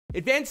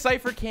Advanced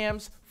Cypher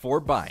cams for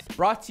bind,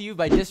 brought to you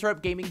by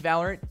Disrupt Gaming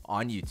Valorant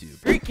on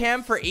YouTube. Great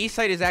cam for A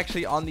site is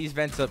actually on these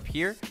vents up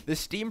here. The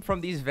steam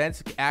from these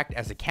vents act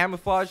as a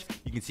camouflage.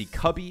 You can see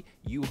cubby,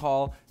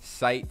 U-Haul,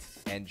 site,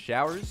 and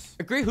showers.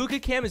 A great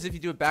hookah cam is if you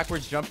do a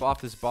backwards jump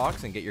off this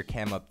box and get your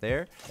cam up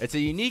there. It's a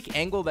unique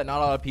angle that not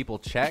a lot of people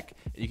check.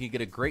 You can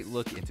get a great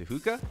look into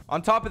hookah.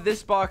 On top of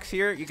this box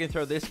here, you can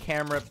throw this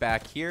camera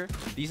back here.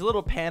 These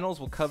little panels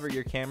will cover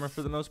your camera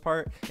for the most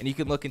part, and you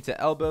can look into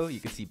elbow, you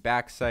can see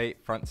back sight,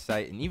 front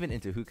sight, and even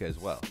into hookah as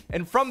well.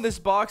 And from this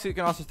box, you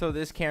can also throw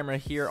this camera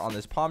here on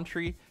this palm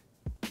tree.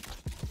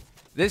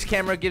 This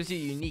camera gives you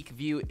a unique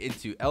view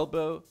into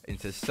elbow,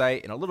 into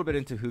sight, and a little bit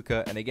into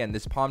hookah. And again,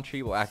 this palm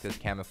tree will act as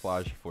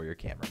camouflage for your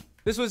camera.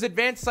 This was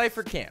Advanced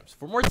Cypher Cams.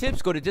 For more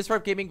tips, go to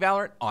Disrupt Gaming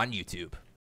Valorant on YouTube.